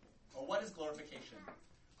 Or what is glorification?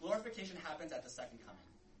 Glorification happens at the second coming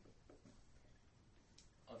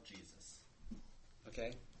of Jesus.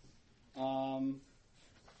 Okay?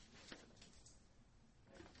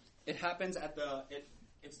 It happens at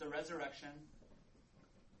it's the resurrection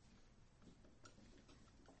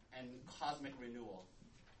and cosmic renewal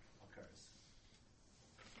occurs.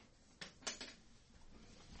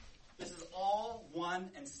 This is all one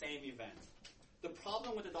and same event. The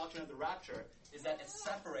problem with the doctrine of the rapture is that it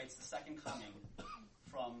separates the second coming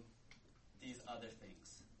from these other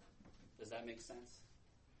things. Does that make sense?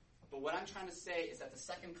 But what I'm trying to say is that the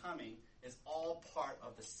second coming is all part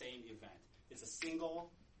of the same event. It's a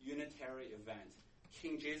single, unitary event.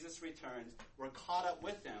 King Jesus returns. We're caught up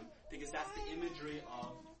with him because that's the imagery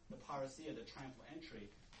of the parousia, the triumphal entry.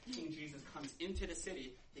 King Jesus comes into the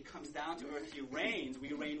city. He comes down to earth. He reigns.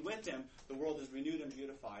 We reign with him. The world is renewed and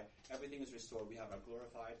beautified. Everything is restored. We have our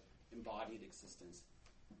glorified, embodied existence.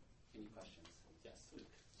 Any questions? Yes, Luke.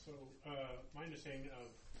 So, my understanding of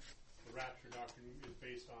the rapture doctrine is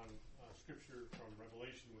based on scripture from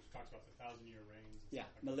Revelation, which talks about the 1,000-year reigns. Yeah,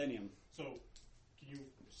 millennium. So, can you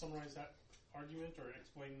summarize that argument or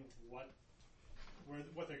explain what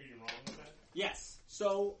they're getting wrong with that? Yes.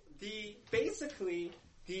 So the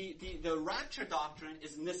rapture doctrine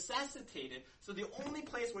is necessitated. So the only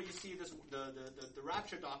place where you see this the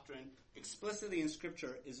rapture doctrine explicitly in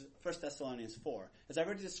Scripture is 1 Thessalonians 4. As I've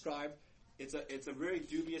already described, it's a very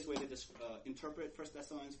dubious way to interpret 1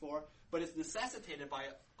 Thessalonians 4, but it's necessitated by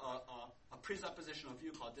a presuppositional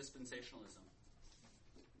view called dispensationalism.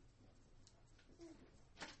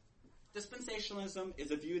 Dispensationalism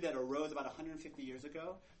is a view that arose about 150 years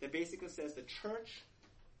ago that basically says the church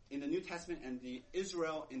in the New Testament and the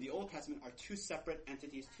Israel in the Old Testament are two separate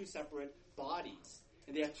entities, two separate bodies,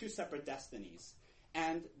 and they have two separate destinies.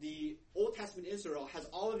 And the Old Testament Israel has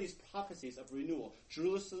all of these prophecies of renewal.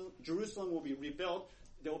 Jerusalem will be rebuilt.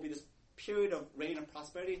 There will be this period of reign and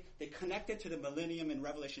prosperity. They connect it to the millennium in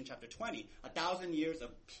Revelation chapter 20, 1,000 years of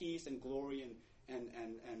peace and glory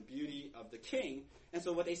and beauty of the king. And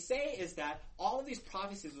so what they say is that all of these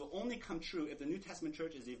prophecies will only come true if the New Testament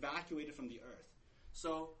church is evacuated from the earth.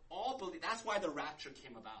 So that's why the rapture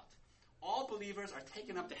came about. All believers are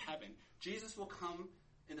taken up to heaven. Jesus will come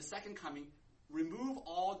in the second coming, remove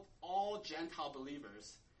all Gentile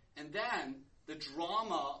believers, and then the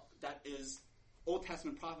drama that is Old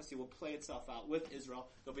Testament prophecy will play itself out with Israel.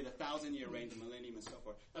 There'll be the 1,000-year reign, the millennium, and so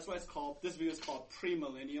forth. That's why this view is called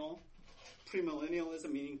premillennial.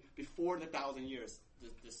 Premillennialism, meaning before the 1,000 years,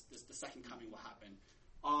 the second coming will happen.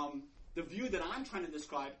 The view that I'm trying to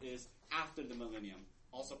describe is after the millennium,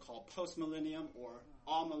 also called postmillennium or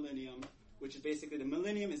amillennium, which is basically the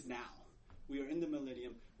millennium is now. We are in the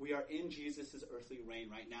millennium. We are in Jesus' earthly reign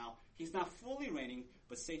right now. He's not fully reigning,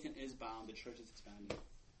 but Satan is bound. The church is expanding.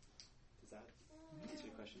 Does that answer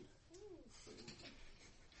your question?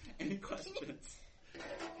 Any questions?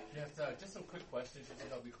 Yes, just some quick questions just to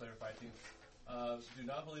help me clarify things. Do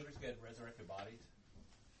non-believers get resurrected bodies?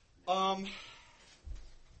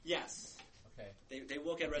 Yes. Okay. They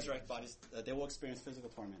will get resurrected bodies. They will experience physical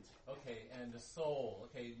torment. Okay, and the soul.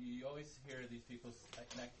 Okay, you always hear these people.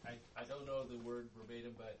 I don't know the word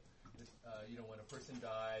verbatim, but when a person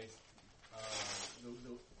dies,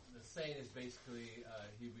 the saint is basically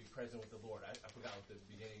he'd be present with the Lord. I forgot what the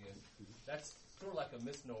beginning is. That's sort of like a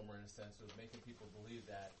misnomer in a sense of making people believe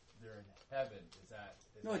that they're in heaven.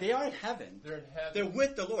 No, they are in heaven. They're in heaven. They're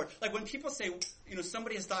with the Lord. Like when people say,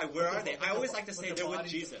 somebody has died, where are they? I always like to say they're with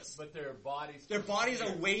Jesus. But their bodies... Their bodies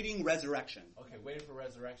are waiting resurrection. Okay, waiting for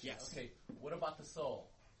resurrection. Yes. Okay, what about the soul?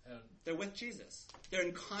 They're with Jesus. They're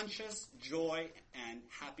in conscious joy and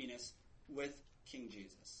happiness with King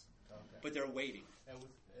Jesus. Okay. But they're waiting.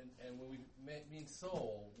 And when we mean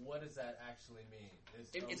soul, what does that actually mean?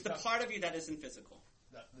 It's the part of you that isn't physical.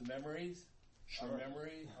 The memories? Sure. Our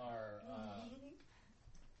memory, our,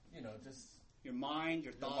 just... Your mind,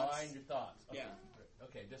 your thoughts. Your mind, your thoughts. Okay. Yeah.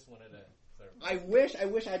 Okay, just wanted to clarify. I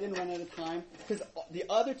wish I didn't run out of time, because the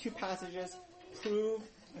other two passages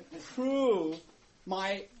prove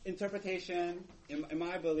my interpretation, in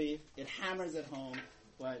my belief. It hammers it home,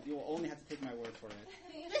 but you will only have to take my word for it.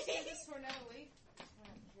 Can you understand this for another week?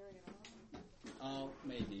 Oh,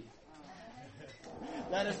 maybe.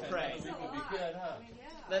 Let us pray. Would be good, huh?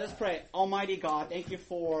 Let us pray. Almighty God, thank you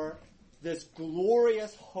for this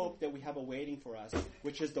glorious hope that we have awaiting for us,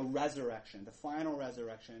 which is the resurrection, the final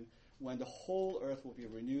resurrection, when the whole earth will be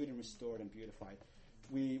renewed and restored and beautified.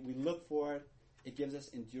 We look for it. It gives us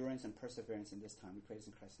endurance and perseverance in this time. We praise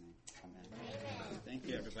in Christ's name. Amen. Thank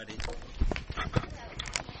you, everybody.